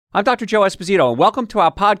I'm Dr. Joe Esposito, and welcome to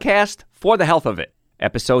our podcast, For the Health of It,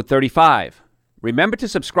 episode 35. Remember to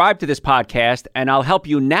subscribe to this podcast, and I'll help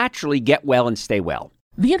you naturally get well and stay well.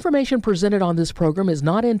 The information presented on this program is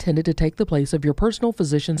not intended to take the place of your personal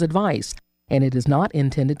physician's advice, and it is not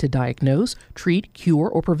intended to diagnose, treat, cure,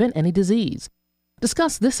 or prevent any disease.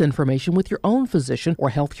 Discuss this information with your own physician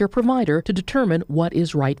or healthcare provider to determine what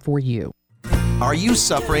is right for you. Are you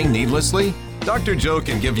suffering needlessly? Dr. Joe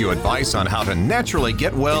can give you advice on how to naturally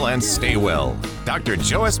get well and stay well. Dr.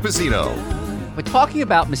 Joe Esposito. We're talking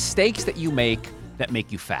about mistakes that you make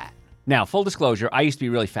you fat. Now, full disclosure, I used to be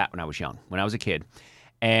really fat when I was young, when I was a kid.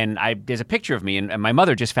 And there's a picture of me, and my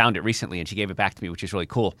mother just found it recently, and she gave it back to me, which is really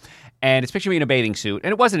cool. And it's a picture of me in a bathing suit.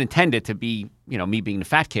 And it wasn't intended to be, me being the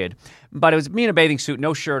fat kid. But it was me in a bathing suit,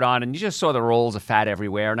 no shirt on, and you just saw the rolls of fat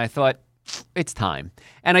everywhere. And I thought, it's time.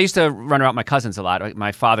 And I used to run around with my cousins a lot.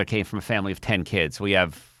 My father came from a family of 10 kids. We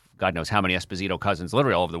have God knows how many Esposito cousins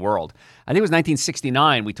literally all over the world. I think it was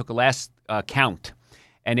 1969. We took a last count,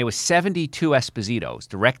 and there was 72 Espositos,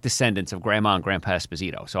 direct descendants of Grandma and Grandpa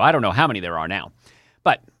Esposito. So I don't know how many there are now,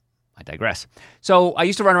 but I digress. So I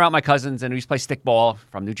used to run around with my cousins, and we used to play stickball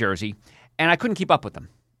from New Jersey, and I couldn't keep up with them.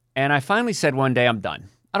 And I finally said one day, I'm done.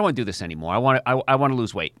 I don't want to do this anymore. I want to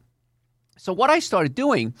lose weight. So what I started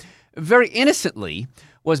doing very innocently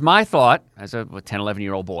was my thought as a 10,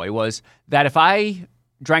 11-year-old boy was that if I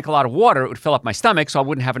drank a lot of water, it would fill up my stomach so I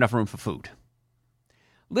wouldn't have enough room for food.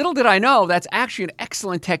 Little did I know that's actually an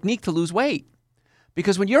excellent technique to lose weight.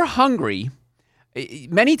 Because when you're hungry,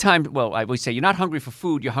 many times, I always say you're not hungry for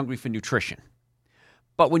food, you're hungry for nutrition.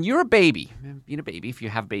 But when you're a baby, being a baby, if you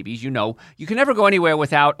have babies, you know, you can never go anywhere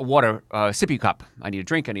without a water sippy cup. I need a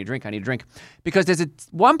drink, I need a drink, I need a drink. Because there's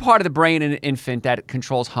one part of the brain in an infant that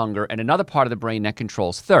controls hunger and another part of the brain that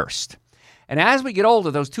controls thirst. And as we get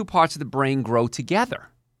older, those two parts of the brain grow together.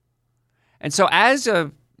 And so as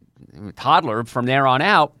a toddler from there on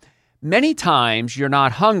out, many times you're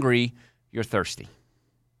not hungry, you're thirsty.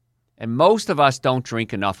 And most of us don't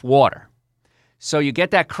drink enough water. So you get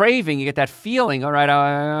that craving, you get that feeling, all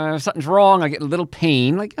right, something's wrong, I get a little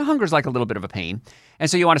pain. Like hunger's like a little bit of a pain. And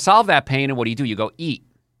so you want to solve that pain, and what do? You go eat.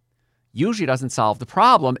 Usually doesn't solve the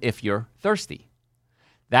problem if you're thirsty.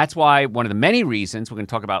 That's why one of the many reasons, we're going to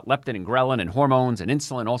talk about leptin and ghrelin and hormones and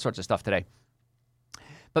insulin, all sorts of stuff today.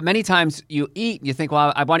 But many times you eat and you think,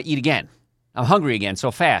 well, I want to eat again. I'm hungry again so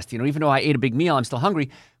fast. Even though I ate a big meal, I'm still hungry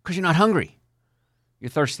because you're not hungry. You're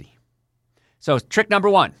thirsty. So trick number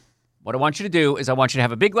one. What I want you to do is I want you to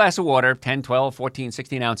have a big glass of water, 10, 12, 14,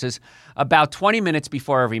 16 ounces, about 20 minutes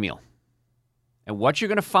before every meal. And what you're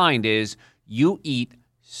going to find is you eat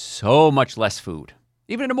so much less food.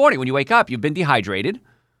 Even in the morning when you wake up, you've been dehydrated.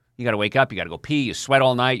 You got to wake up, you got to go pee, you sweat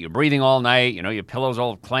all night, you're breathing all night, your pillow's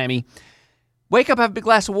all clammy. Wake up, have a big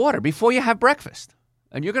glass of water before you have breakfast.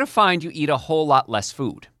 And you're going to find you eat a whole lot less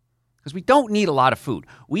food. Because we don't need a lot of food.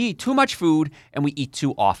 We eat too much food and we eat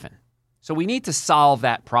too often. So we need to solve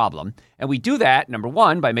that problem. And we do that, number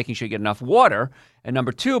one, by making sure you get enough water. And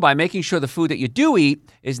number two, by making sure the food that you do eat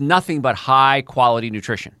is nothing but high-quality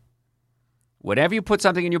nutrition. Whenever you put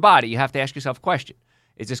something in your body, you have to ask yourself a question.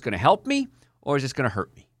 Is this going to help me or is this going to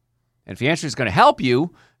hurt me? And if the answer is going to help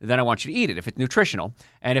you, then I want you to eat it if it's nutritional.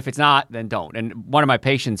 And if it's not, then don't. And one of my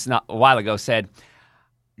patients a while ago said,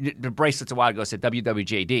 the bracelets a while ago said,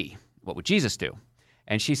 WWJD, what would Jesus do?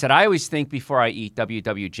 And she said, I always think before I eat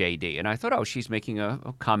WWJD. And I thought, she's making a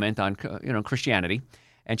comment on Christianity.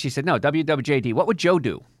 And she said, no, WWJD, what would Joe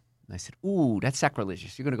do? And I said, ooh, that's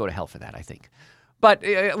sacrilegious. You're going to go to hell for that, I think. But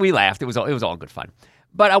we laughed. It was all good fun.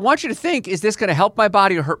 But I want you to think, is this going to help my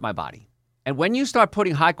body or hurt my body? And when you start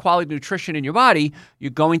putting high-quality nutrition in your body, you're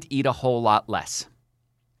going to eat a whole lot less.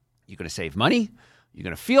 You're going to save money. You're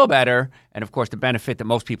going to feel better. And, of course, the benefit that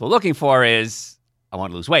most people are looking for is, I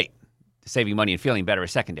want to lose weight. Saving money and feeling better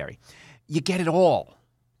is secondary. You get it all.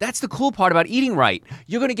 That's the cool part about eating right.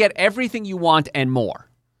 You're going to get everything you want and more.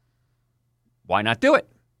 Why not do it?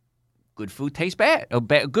 Good food tastes bad.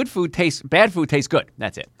 Bad food tastes good.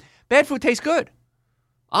 That's it. Bad food tastes good.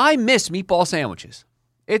 I miss meatball sandwiches.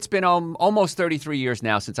 It's been almost 33 years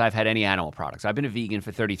now since I've had any animal products. I've been a vegan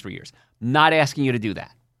for 33 years. Not asking you to do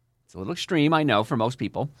that. It's a little extreme, I know, for most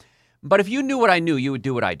people. But if you knew what I knew, you would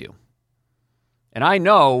do what I do. And I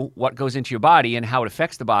know what goes into your body and how it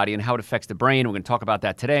affects the body and how it affects the brain. We're going to talk about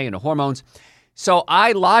that today and the hormones. So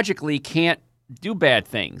I logically can't do bad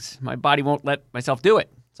things. My body won't let myself do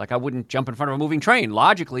it. It's like I wouldn't jump in front of a moving train.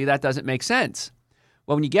 Logically, that doesn't make sense.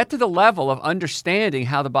 Well, when you get to the level of understanding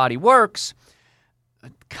how the body works,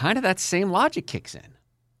 kind of that same logic kicks in.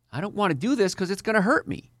 I don't want to do this because it's going to hurt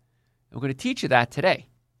me. And we're going to teach you that today.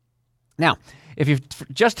 Now, if you're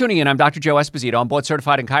just tuning in, I'm Dr. Joe Esposito. I'm board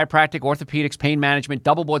certified in chiropractic, orthopedics, pain management,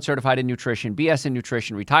 double board certified in nutrition, BS in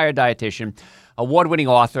nutrition, retired dietitian, award-winning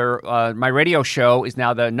author. My radio show is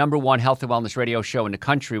now the #1 health and wellness radio show in the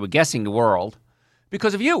country. We're guessing the world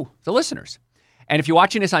because of you, the listeners. And if you're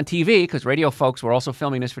watching this on TV, because radio folks, we're also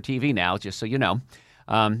filming this for TV now, just so you know.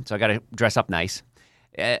 So I got to dress up nice.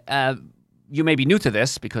 You may be new to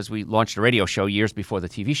this because we launched a radio show years before the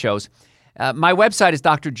TV shows. My website is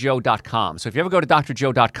drjoe.com. So if you ever go to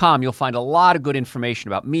drjoe.com, you'll find a lot of good information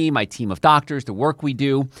about me, my team of doctors, the work we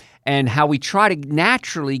do, and how we try to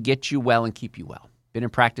naturally get you well and keep you well. Been in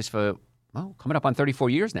practice for, coming up on 34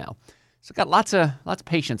 years now. So got lots of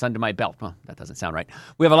patience under my belt. Well, that doesn't sound right.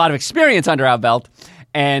 We have a lot of experience under our belt,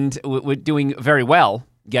 and we're doing very well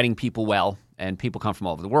getting people well, and people come from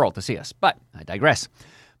all over the world to see us. But I digress.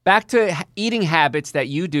 Back to eating habits that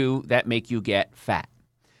you do that make you get fat.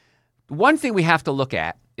 One thing we have to look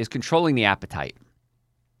at is controlling the appetite.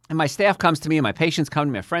 And my staff comes to me, and my patients come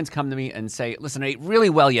to me, my friends come to me and say, listen, I ate really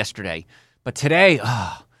well yesterday, but today,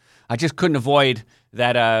 I just couldn't avoid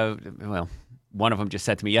that, one of them just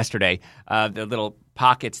said to me yesterday, the little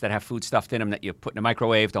pockets that have food stuffed in them that you put in a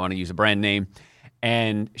microwave, don't want to use a brand name.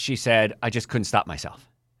 And she said, I just couldn't stop myself.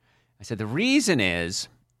 I said, the reason is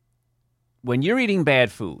when you're eating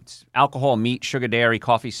bad foods, alcohol, meat, sugar, dairy,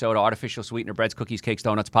 coffee, soda, artificial sweetener, breads, cookies, cakes,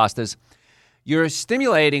 donuts, pastas, you're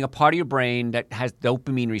stimulating a part of your brain that has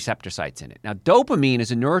dopamine receptor sites in it. Now, dopamine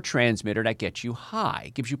is a neurotransmitter that gets you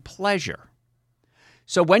high, gives you pleasure.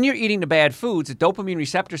 So when you're eating the bad foods, the dopamine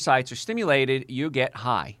receptor sites are stimulated, you get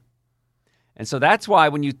high. And so that's why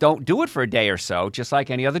when you don't do it for a day or so, just like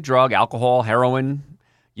any other drug, alcohol, heroin,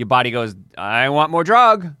 your body goes, I want more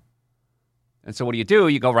drug. And so what do?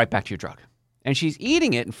 You go right back to your drug. And she's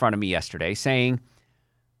eating it in front of me yesterday saying,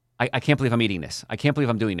 I can't believe I'm eating this. I can't believe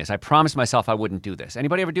I'm doing this. I promised myself I wouldn't do this.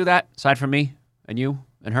 Anybody ever do that aside from me and you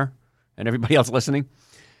and her and everybody else listening?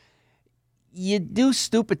 You do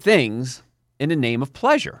stupid things in the name of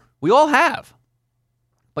pleasure. We all have.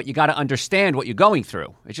 But you got to understand what you're going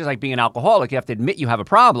through. It's just like being an alcoholic. You have to admit you have a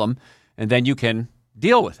problem, and then you can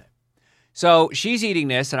deal with it. So she's eating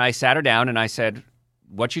this, and I sat her down, and I said,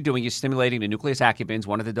 what you're doing is stimulating the nucleus accumbens,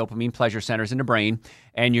 one of the dopamine pleasure centers in the brain,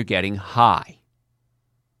 and you're getting high.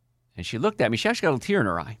 And she looked at me. She actually got a little tear in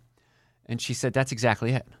her eye. And she said, that's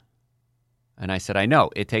exactly it. And I said, I know.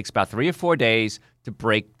 It takes about 3 or 4 days to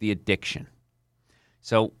break the addiction.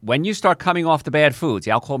 So when you start coming off the bad foods,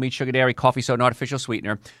 the alcohol, meat, sugar, dairy, coffee, soda, and artificial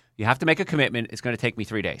sweetener, you have to make a commitment. It's going to take me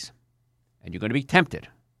 3 days. And you're going to be tempted.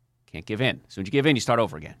 Can't give in. As soon as you give in, you start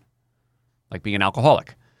over again. Like being an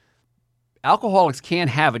alcoholic. Alcoholics can't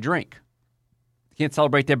have a drink. They can't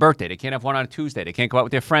celebrate their birthday. They can't have one on a Tuesday. They can't go out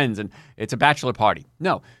with their friends and it's a bachelor party.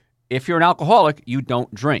 No. If you're an alcoholic, you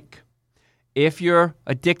don't drink. If you're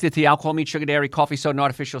addicted to the alcohol, meat, sugar, dairy, coffee, soda, and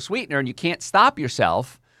artificial sweetener, and you can't stop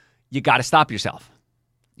yourself, you got to stop yourself.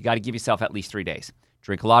 You got to give yourself at least 3 days.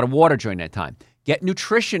 Drink a lot of water during that time. Get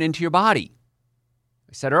nutrition into your body.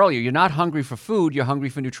 I said earlier, you're not hungry for food, you're hungry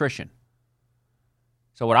for nutrition.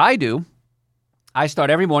 So what I do, I start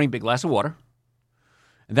every morning, big glass of water,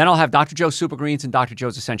 and then I'll have Dr. Joe's Super Greens and Dr.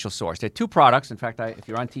 Joe's Essential Source. They're 2 products. In fact, if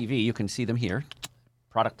you're on TV, you can see them here.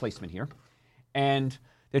 Product placement here. And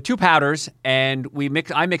they're 2 powders, and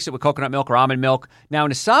I mix it with coconut milk or almond milk. Now, in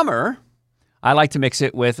the summer, I like to mix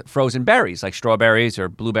it with frozen berries, like strawberries or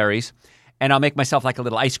blueberries, and I'll make myself like a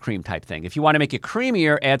little ice cream type thing. If you want to make it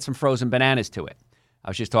creamier, add some frozen bananas to it. I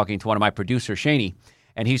was just talking to one of my producers, Shaney,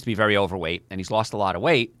 and he used to be very overweight, and he's lost a lot of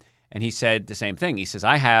weight, and he said the same thing. He says,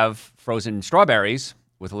 I have frozen strawberries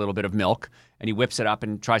with a little bit of milk, and he whips it up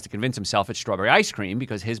and tries to convince himself it's strawberry ice cream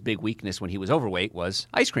because his big weakness when he was overweight was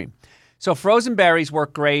ice cream. So frozen berries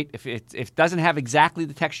work great. If it doesn't have exactly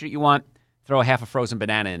the texture you want, throw a half a frozen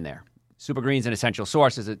banana in there. Super Greens and Essential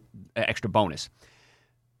Source is an extra bonus.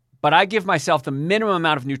 But I give myself the minimum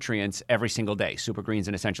amount of nutrients every single day, Super Greens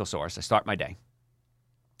and Essential Source. I start my day.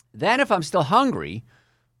 Then if I'm still hungry,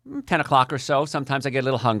 10 o'clock or so, sometimes I get a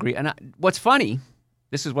little hungry. And what's funny,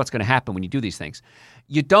 this is what's going to happen when you do these things.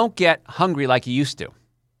 You don't get hungry like you used to.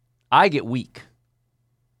 I get weak.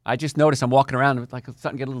 I just notice I'm walking around like I'm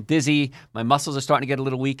starting to get a little dizzy. My muscles are starting to get a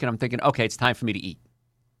little weak, and I'm thinking, okay, it's time for me to eat.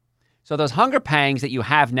 So those hunger pangs that you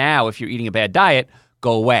have now if you're eating a bad diet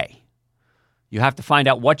go away. You have to find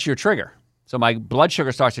out what's your trigger. So my blood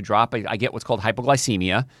sugar starts to drop. I get what's called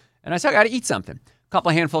hypoglycemia, and I say, I got to eat something. A couple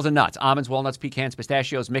of handfuls of nuts, almonds, walnuts, pecans,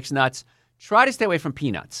 pistachios, mixed nuts. Try to stay away from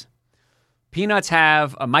peanuts. Peanuts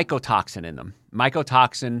have a mycotoxin in them.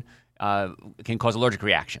 Mycotoxin can cause allergic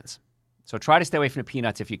reactions. So try to stay away from the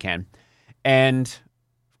peanuts if you can. And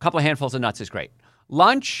a couple of handfuls of nuts is great.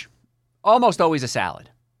 Lunch, almost always a salad.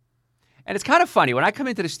 And it's kind of funny. When I come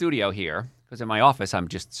into the studio here, because in my office I'm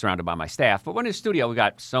just surrounded by my staff, but when in the studio we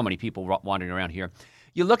got so many people wandering around here,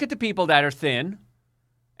 you look at the people that are thin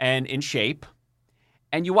and in shape,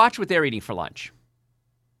 and you watch what they're eating for lunch.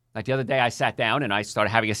 Like the other day I sat down and I started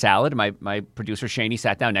having a salad. My producer, Shaney,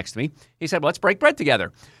 sat down next to me. He said, well, let's break bread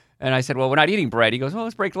together. And I said, well, we're not eating bread. He goes, well,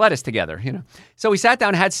 let's break lettuce together. You know. So we sat down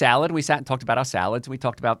and had salad. We sat and talked about our salads. We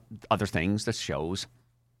talked about other things, the shows.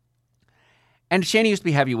 And Shaney used to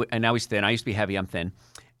be heavy, and now he's thin. I used to be heavy, I'm thin.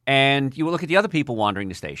 And you will look at the other people wandering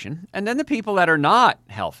the station, and then the people that are not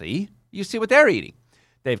healthy, you see what they're eating.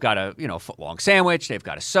 They've got a foot-long sandwich. They've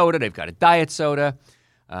got a soda. They've got a diet soda.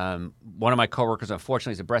 One of my coworkers,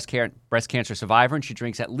 unfortunately, is a breast cancer survivor, and she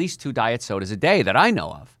drinks at least 2 diet sodas a day that I know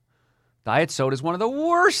of. Diet soda is one of the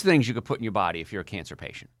worst things you could put in your body if you're a cancer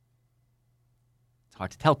patient. It's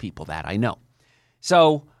hard to tell people that, I know.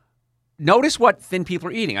 So notice what thin people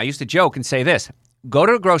are eating. I used to joke and say this. Go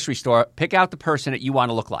to a grocery store, pick out the person that you want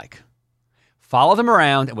to look like. Follow them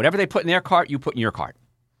around, and whatever they put in their cart, you put in your cart.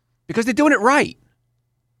 Because they're doing it right.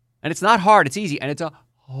 And it's not hard, it's easy, and it's a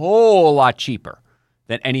whole lot cheaper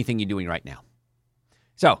than anything you're doing right now.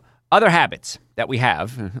 So, other habits that we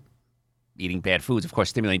have, eating bad foods, of course,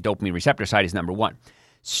 stimulating dopamine receptor site is number 1.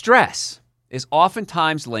 Stress is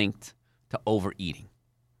oftentimes linked to overeating.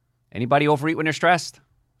 Anybody overeat when they're stressed,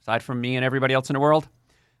 aside from me and everybody else in the world?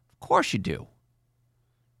 Of course you do.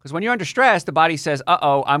 Because when you're under stress, the body says,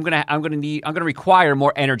 I'm going to require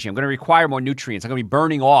more energy. I'm going to require more nutrients. I'm going to be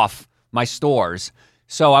burning off my stores.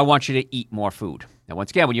 So I want you to eat more food. Now, once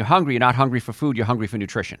again, when you're hungry, you're not hungry for food. You're hungry for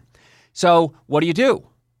nutrition. So what do?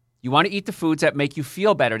 You want to eat the foods that make you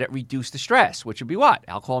feel better, that reduce the stress, which would be what?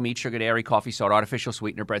 Alcohol, meat, sugar, dairy, coffee, soda, artificial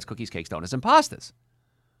sweetener, breads, cookies, cakes, donuts, and pastas.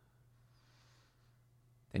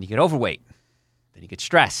 Then you get overweight. Then you get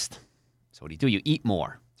stressed. So what do? You eat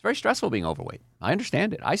more. It's very stressful being overweight. I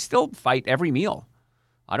understand it. I still fight every meal.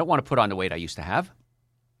 I don't want to put on the weight I used to have.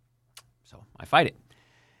 So I fight it.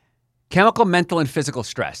 Chemical, mental, and physical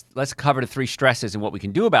stress. Let's cover the 3 stresses and what we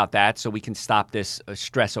can do about that so we can stop this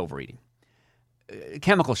stress overeating.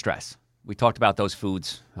 Chemical stress. We talked about those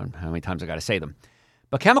foods. I don't know how many times I got to say them.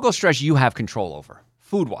 But chemical stress you have control over,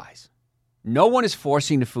 food-wise. No one is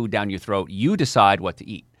forcing the food down your throat. You decide what to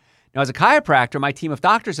eat. Now, as a chiropractor, my team of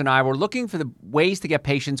doctors and I were looking for the ways to get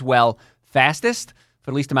patients well fastest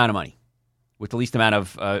for the least amount of money with the least amount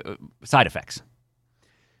of side effects.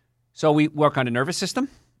 So we work on the nervous system,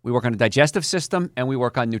 we work on the digestive system, and we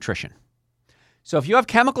work on nutrition. So if you have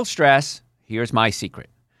chemical stress, here's my secret.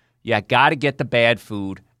 You got to get the bad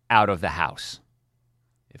food out of the house.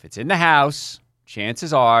 If it's in the house,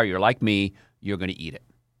 chances are, you're like me, you're going to eat it.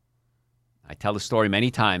 I tell the story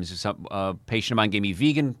many times. A patient of mine gave me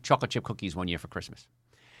vegan chocolate chip cookies one year for Christmas.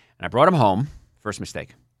 And I brought them home. First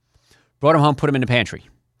mistake. Brought them home, put them in the pantry.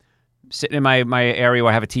 Sitting in my area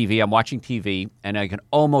where I have a TV, I'm watching TV, and I can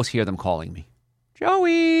almost hear them calling me.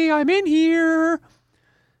 Joey, I'm in here.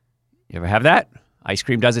 You ever have that? Ice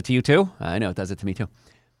cream does it to you too? I know it does it to me too.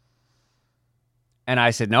 And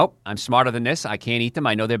I said, nope, I'm smarter than this. I can't eat them.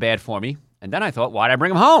 I know they're bad for me. And then I thought, why'd I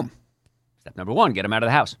bring them home? Step number 1, get them out of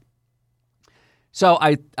the house. So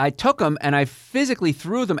I took them and I physically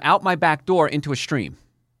threw them out my back door into a stream.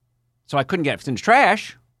 So I couldn't get it. If it's in the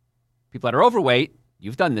trash, people that are overweight,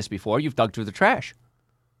 you've done this before, you've dug through the trash.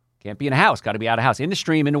 Can't be in a house, got to be out of house. In the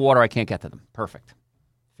stream, in the water, I can't get to them. Perfect.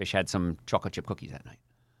 Fish had some chocolate chip cookies that night.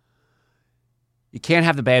 You can't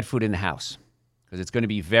have the bad food in the house because it's going to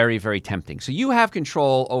be very, very tempting. So you have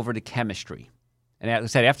control over the chemistry. And as I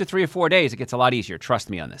said, after 3 or 4 days, it gets a lot easier. Trust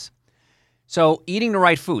me on this. So eating the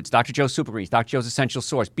right foods, Dr. Joe's Super Greens, Dr. Joe's Essential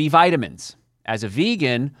Source, B vitamins. As a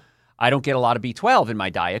vegan, I don't get a lot of B12 in my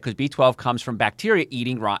diet because B12 comes from bacteria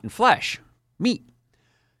eating rotten flesh, meat.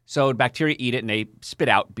 So bacteria eat it and they spit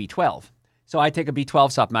out B12. So I take a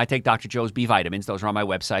B12 supplement. I take Dr. Joe's B vitamins. Those are on my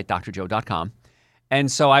website, drjoe.com.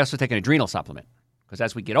 And so I also take an adrenal supplement because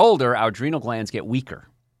as we get older, our adrenal glands get weaker.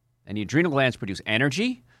 And the adrenal glands produce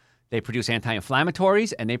energy, they produce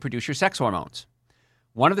anti-inflammatories, and they produce your sex hormones.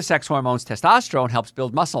 One of the sex hormones, testosterone, helps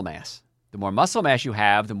build muscle mass. The more muscle mass you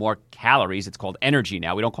have, the more calories. It's called energy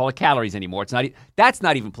now. We don't call it calories anymore. That's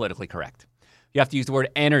not even politically correct. You have to use the word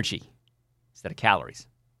energy instead of calories.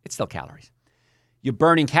 It's still calories. You're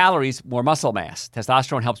burning calories, more muscle mass.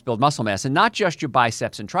 Testosterone helps build muscle mass, and not just your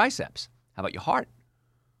biceps and triceps. How about your heart?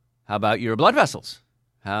 How about your blood vessels?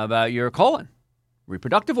 How about your colon?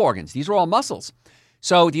 Reproductive organs. These are all muscles.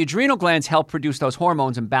 So the adrenal glands help produce those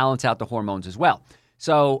hormones and balance out the hormones as well.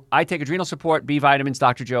 So I take adrenal support, B vitamins,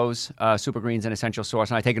 Dr. Joe's, Super Greens, and Essential Source,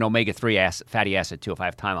 and I take an omega-3 fatty acid too. If I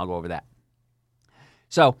have time, I'll go over that.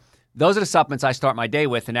 So Those are the supplements I start my day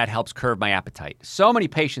with, and that helps curb my appetite. So many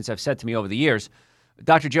patients have said to me over the years,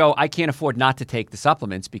 Dr. Joe, I can't afford not to take the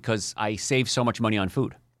supplements because I save so much money on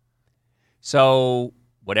food. So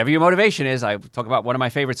whatever your motivation is, I talk about one of my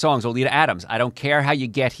favorite songs, Oleta Adams. I don't care how you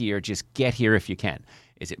get here, just get here if you can.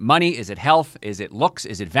 Is it money? Is it health? Is it looks?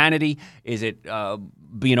 Is it vanity? Is it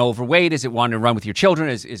being overweight? Is it wanting to run with your children?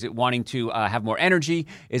 Is it wanting to have more energy?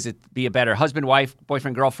 Is it be a better husband, wife,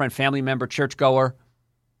 boyfriend, girlfriend, family member, churchgoer?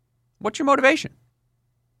 What's your motivation?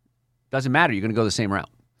 Doesn't matter. You're going to go the same route.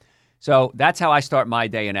 So that's how I start my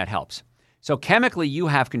day, and that helps. So chemically, you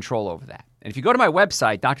have control over that. And if you go to my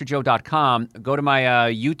website, drjoe.com, go to my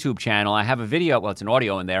YouTube channel, I have a video, well, it's an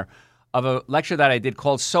audio in there, of a lecture that I did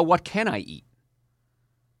called So What Can I Eat?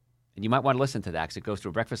 And you might want to listen to that because it goes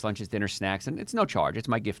through breakfast, lunches, dinner, snacks, and it's no charge. It's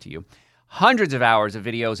my gift to you. Hundreds of hours of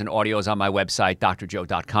videos and audios on my website,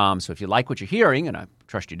 drjoe.com. So if you like what you're hearing, and I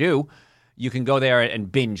trust you do, you can go there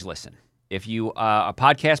and binge listen. If you are a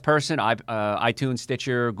podcast person, iTunes,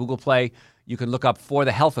 Stitcher, Google Play, you can look up For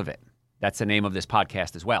the Health of It. That's the name of this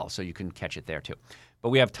podcast as well, so you can catch it there too. But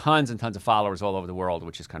we have tons and tons of followers all over the world,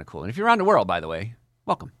 which is kind of cool. And if you're around the world, by the way,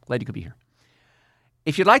 welcome. Glad you could be here.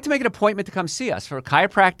 If you'd like to make an appointment to come see us for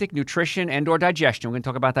chiropractic, nutrition, and or digestion, we're going to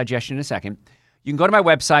talk about digestion in a second, you can go to my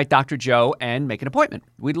website, Dr. Joe, and make an appointment.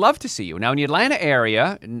 We'd love to see you. Now, in the Atlanta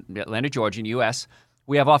area, in Atlanta, Georgia, in the U.S.,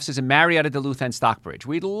 we have offices in Marietta, Duluth, and Stockbridge.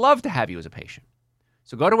 We'd love to have you as a patient.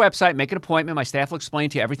 So go to the website, make an appointment. My staff will explain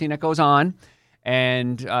to you everything that goes on,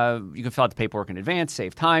 and you can fill out the paperwork in advance,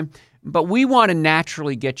 save time. But we want to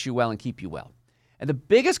naturally get you well and keep you well. And the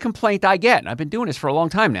biggest complaint I get, and I've been doing this for a long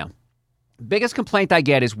time now, the biggest complaint I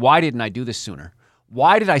get is, why didn't I do this sooner?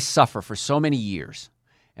 Why did I suffer for so many years?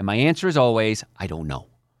 And my answer is always, I don't know.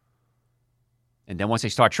 And then once they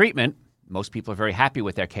start treatment, most people are very happy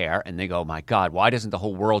with their care, and they go, my God, why doesn't the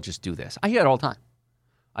whole world just do this? I hear it all the time.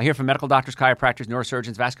 I hear from medical doctors, chiropractors,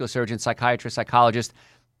 neurosurgeons, vascular surgeons, psychiatrists, psychologists,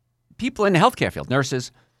 people in the healthcare field,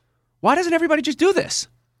 nurses. Why doesn't everybody just do this?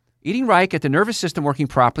 Eating right, get the nervous system working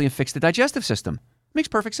properly, and fix the digestive system. It makes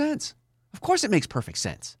perfect sense. Of course it makes perfect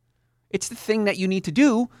sense. It's the thing that you need to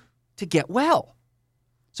do to get well.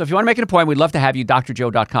 So if you want to make an appointment, we'd love to have you,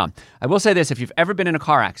 drjoe.com. I will say this, if you've ever been in a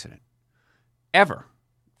car accident, ever,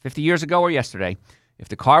 50 years ago or yesterday, if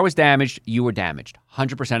the car was damaged, you were damaged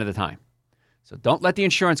 100% of the time. So don't let the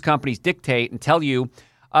insurance companies dictate and tell you,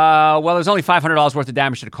 well, there's only $500 worth of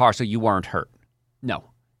damage to the car, so you weren't hurt. No.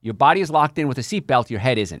 Your body is locked in with a seatbelt. Your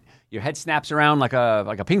head isn't. Your head snaps around like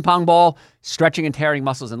a ping pong ball, stretching and tearing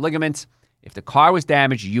muscles and ligaments. If the car was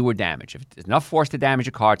damaged, you were damaged. If there's enough force to damage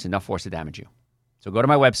a car, it's enough force to damage you. So go to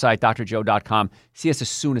my website, drjoe.com. See us as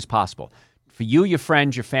soon as possible. For you, your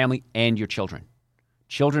friends, your family, and your children.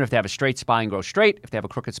 Children, if they have a straight spine, grow straight. If they have a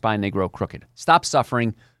crooked spine, they grow crooked. Stop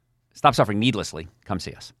suffering needlessly. Come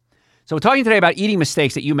see us. So we're talking today about eating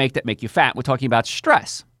mistakes that you make that make you fat. We're talking about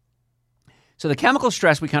stress. So the chemical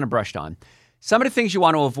stress we kind of brushed on. Some of the things you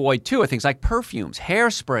want to avoid, too, are things like perfumes,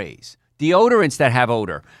 hairsprays, deodorants that have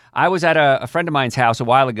odor. I was at a friend of mine's house a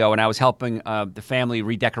while ago, and I was helping the family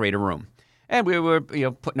redecorate a room. And we were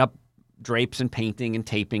putting up drapes and painting and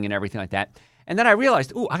taping and everything like that. And then I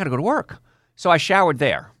realized, I got to go to work. So I showered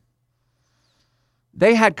there.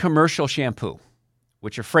 They had commercial shampoo,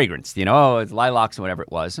 which are fragranced, it's lilacs or whatever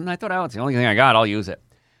it was. And I thought, it's the only thing I got. I'll use it.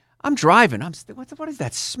 I'm driving. What is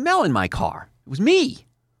that smell in my car? It was me.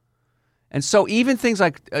 And so even things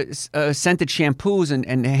like scented shampoos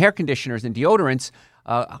and hair conditioners and deodorants,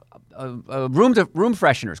 room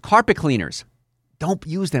fresheners, carpet cleaners, don't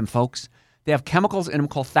use them, folks. They have chemicals in them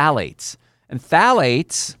called phthalates. And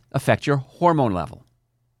phthalates affect your hormone level.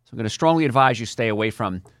 So I'm going to strongly advise you stay away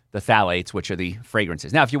from the phthalates, which are the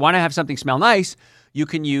fragrances. Now, if you want to have something smell nice, you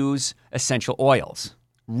can use essential oils,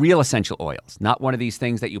 real essential oils, not one of these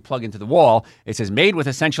things that you plug into the wall. It says made with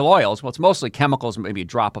essential oils. Well, it's mostly chemicals, maybe a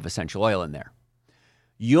drop of essential oil in there.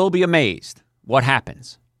 You'll be amazed what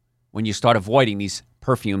happens when you start avoiding these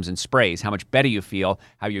perfumes and sprays, how much better you feel,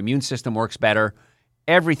 how your immune system works better.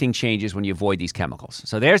 Everything changes when you avoid these chemicals.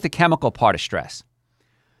 So there's the chemical part of stress.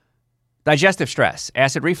 Digestive stress,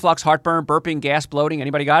 acid reflux, heartburn, burping, gas, bloating.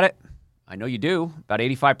 Anybody got it? I know you do. About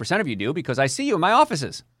 85% of you do because I see you in my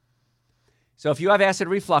offices. So if you have acid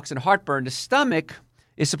reflux and heartburn, the stomach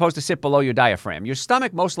is supposed to sit below your diaphragm. Your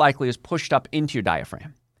stomach most likely is pushed up into your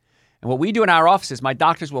diaphragm. And what we do in our offices, my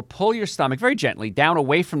doctors will pull your stomach very gently down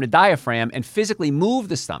away from the diaphragm and physically move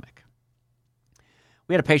the stomach.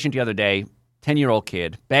 We had a patient the other day, 10-year-old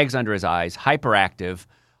kid, bags under his eyes, hyperactive,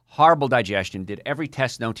 horrible digestion, did every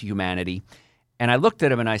test known to humanity. And I looked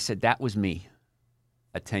at him and I said, that was me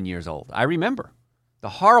at 10 years old. I remember. the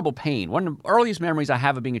horrible pain. One of the earliest memories I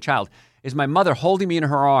have of being a child is my mother holding me in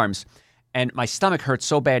her arms, and my stomach hurt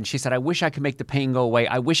so bad. And she said, I wish I could make the pain go away.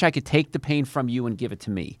 I wish I could take the pain from you and give it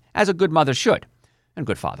to me, as a good mother should, and a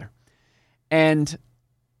good father. And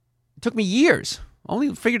it took me years.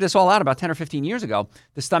 Only figured this all out about 10 or 15 years ago.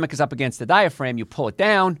 The stomach is up against the diaphragm. You pull it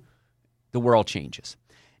down, the world changes.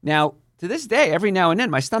 Now, to this day, every now and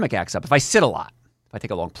then, my stomach acts up. If I sit a lot, if I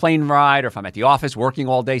take a long plane ride, or if I'm at the office working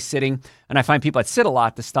all day sitting, and I find people that sit a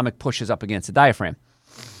lot, the stomach pushes up against the diaphragm.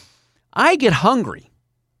 I get hungry,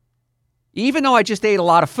 even though I just ate a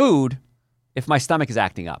lot of food, if my stomach is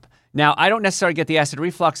acting up. Now, I don't necessarily get the acid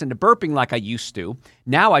reflux and the burping like I used to.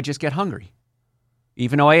 Now I just get hungry,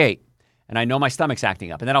 even though I ate, and I know my stomach's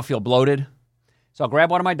acting up, and then I'll feel bloated. So I'll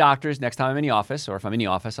grab one of my doctors next time I'm in the office, or if I'm in the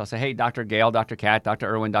office, I'll say, hey, Dr. Gail, Dr. Kat, Dr.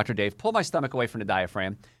 Irwin, Dr. Dave, pull my stomach away from the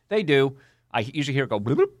diaphragm. They do. I usually hear it go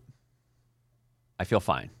bloop, bloop. I feel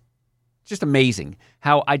fine. It's just amazing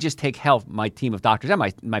how I just take health, my team of doctors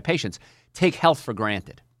and my patients take health for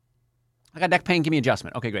granted. I got neck pain, give me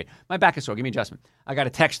adjustment. Okay, great. My back is sore, give me adjustment. I got a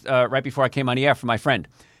text right before I came on the air from my friend.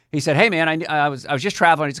 He said, hey, man, I was just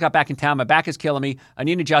traveling. I just got back in town. My back is killing me. I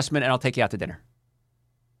need an adjustment, and I'll take you out to dinner.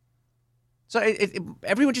 So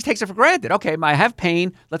everyone just takes it for granted. Okay, I have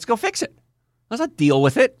pain. Let's go fix it. Let's not deal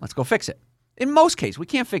with it. Let's go fix it. In most cases, we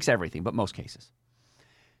can't fix everything, but most cases.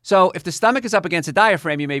 So if the stomach is up against the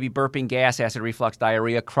diaphragm, you may be burping, gas, acid reflux,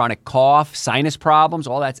 diarrhea, chronic cough, sinus problems,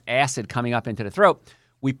 all that's acid coming up into the throat.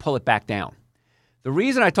 We pull it back down. The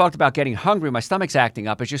reason I talked about getting hungry, my stomach's acting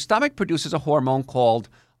up, is your stomach produces a hormone called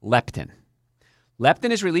leptin.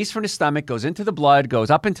 Leptin is released from the stomach, goes into the blood, goes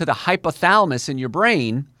up into the hypothalamus in your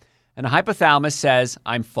brain, and the hypothalamus says,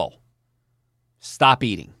 I'm full. Stop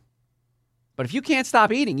eating. But if you can't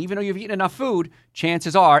stop eating, even though you've eaten enough food,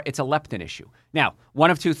 chances are it's a leptin issue. Now,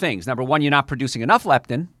 one of two things. Number one, you're not producing enough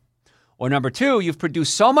leptin. Or number two, you've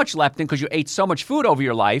produced so much leptin because you ate so much food over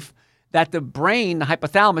your life that the brain, the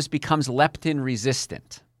hypothalamus, becomes leptin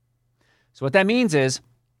resistant. So what that means is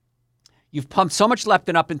you've pumped so much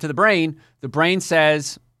leptin up into the brain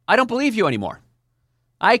says, I don't believe you anymore.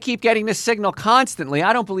 I keep getting this signal constantly.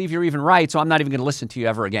 I don't believe you're even right, so I'm not even going to listen to you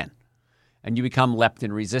ever again. And you become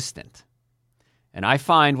leptin resistant. And I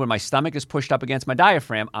find when my stomach is pushed up against my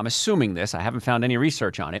diaphragm, I'm assuming this, I haven't found any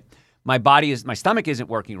research on it, my stomach isn't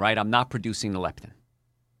working right, I'm not producing the leptin.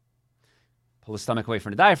 Pull the stomach away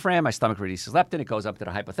from the diaphragm, my stomach releases leptin, it goes up to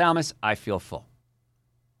the hypothalamus, I feel full.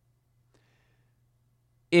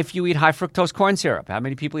 If you eat high fructose corn syrup, how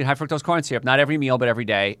many people eat high fructose corn syrup? Not every meal, but every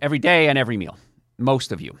day and every meal.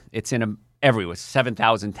 Most of you. It's in everywhere,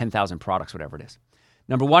 7,000, 10,000 products, whatever it is.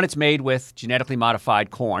 Number one, it's made with genetically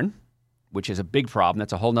modified corn, which is a big problem.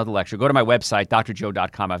 That's a whole nother lecture. Go to my website,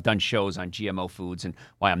 drjoe.com. I've done shows on GMO foods and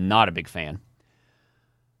why I'm not a big fan.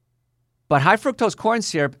 But high fructose corn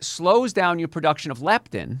syrup slows down your production of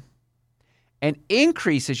leptin and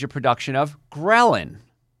increases your production of ghrelin.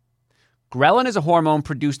 Ghrelin is a hormone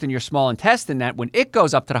produced in your small intestine that when it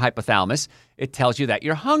goes up to the hypothalamus, it tells you that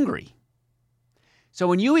you're hungry. So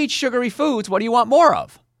when you eat sugary foods, what do you want more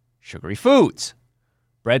of? Sugary foods.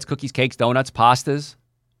 Breads, cookies, cakes, donuts, pastas.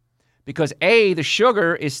 Because A, the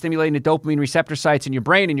sugar is stimulating the dopamine receptor sites in your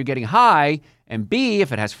brain and you're getting high. And B,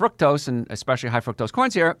 if it has fructose, and especially high fructose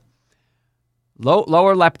corn syrup,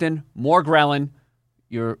 lower leptin, more ghrelin,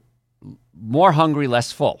 you're more hungry,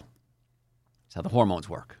 less full. That's how the hormones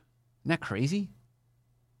work. Isn't that crazy?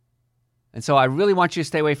 And so I really want you to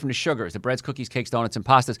stay away from the sugars, the breads, cookies, cakes, donuts, and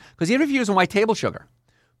pastas. Because even if you're using white table sugar,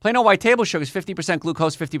 plain old white table sugar is 50%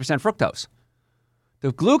 glucose, 50% fructose.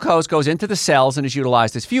 The glucose goes into the cells and is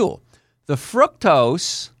utilized as fuel. The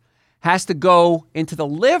fructose has to go into the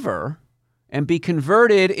liver and be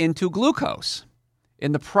converted into glucose.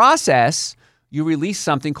 In the process, you release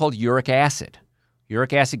something called uric acid.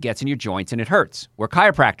 Uric acid gets in your joints and it hurts. We're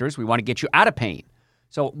chiropractors. We want to get you out of pain.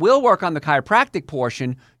 So we'll work on the chiropractic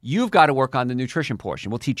portion. You've got to work on the nutrition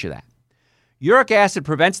portion. We'll teach you that. Uric acid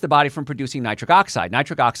prevents the body from producing nitric oxide.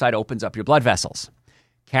 Nitric oxide opens up your blood vessels,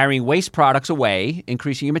 carrying waste products away,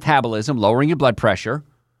 increasing your metabolism, lowering your blood pressure.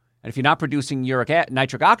 And if you're not producing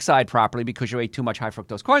nitric oxide properly because you ate too much high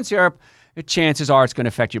fructose corn syrup, chances are it's going to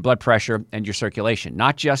affect your blood pressure and your circulation,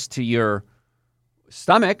 not just to your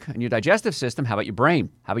stomach and your digestive system. How about your brain?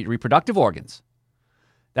 How about your reproductive organs?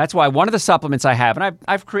 That's why one of the supplements I have, and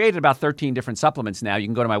I've created about 13 different supplements now. You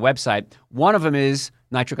can go to my website. One of them is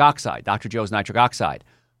nitric oxide, Dr. Joe's nitric oxide.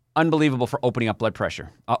 Unbelievable for opening up blood pressure,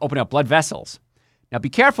 opening up blood vessels. Now, be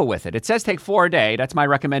careful with it. It says take 4 a day. That's my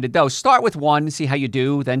recommended dose. Start with 1, see how you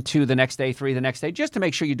do, then 2 the next day, 3 the next day, just to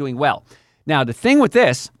make sure you're doing well. Now, the thing with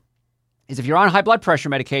this is if you're on high blood pressure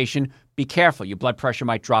medication, be careful. Your blood pressure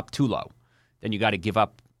might drop too low. then you got to give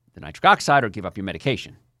up the nitric oxide or give up your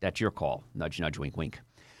medication. That's your call. Nudge, nudge, wink, wink.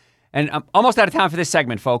 And I'm almost out of time for this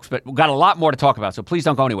segment, folks, but we've got a lot more to talk about, so please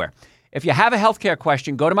don't go anywhere. If you have a healthcare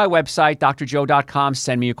question, go to my website, drjoe.com,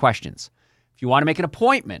 send me your questions. If you want to make an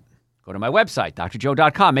appointment, go to my website,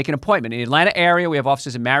 drjoe.com, make an appointment. In the Atlanta area, we have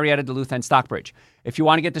offices in Marietta, Duluth, and Stockbridge. If you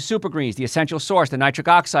want to get the Super Greens, the Essential Source, the nitric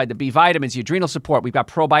oxide, the B vitamins, the adrenal support, we've got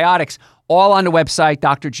probiotics, all on the website,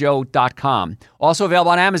 drjoe.com. Also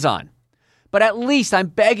available on Amazon. But at least, I'm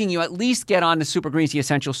begging you, at least get on the Super Greens, the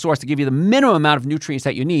Essential Source, to give you the minimum amount of nutrients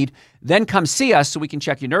that you need. Then come see us so we can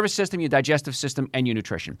check your nervous system, your digestive system, and your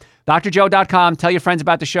nutrition. drjoe.com. Tell your friends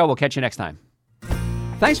about the show. We'll catch you next time.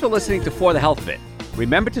 Thanks for listening to For the Health of It.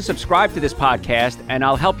 Remember to subscribe to this podcast, and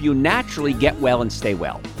I'll help you naturally get well and stay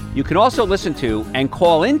well. You can also listen to and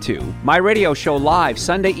call into my radio show live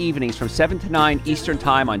Sunday evenings from 7 to 9 Eastern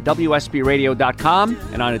Time on WSBRadio.com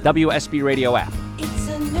and on a WSB Radio app. It's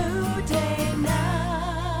a new day now.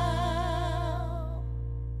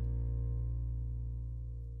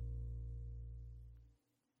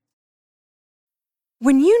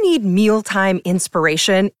 When you need mealtime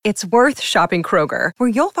inspiration, it's worth shopping Kroger, where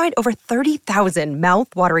you'll find over 30,000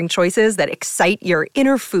 mouth-watering choices that excite your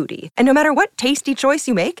inner foodie. And no matter what tasty choice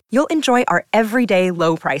you make, you'll enjoy our everyday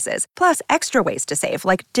low prices, plus extra ways to save,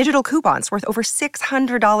 like digital coupons worth over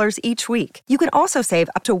 $600 each week. You can also save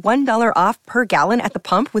up to $1 off per gallon at the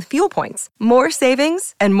pump with fuel points. More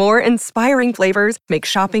savings and more inspiring flavors make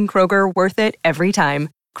shopping Kroger worth it every time.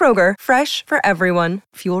 Kroger, fresh for everyone.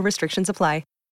 Fuel restrictions apply.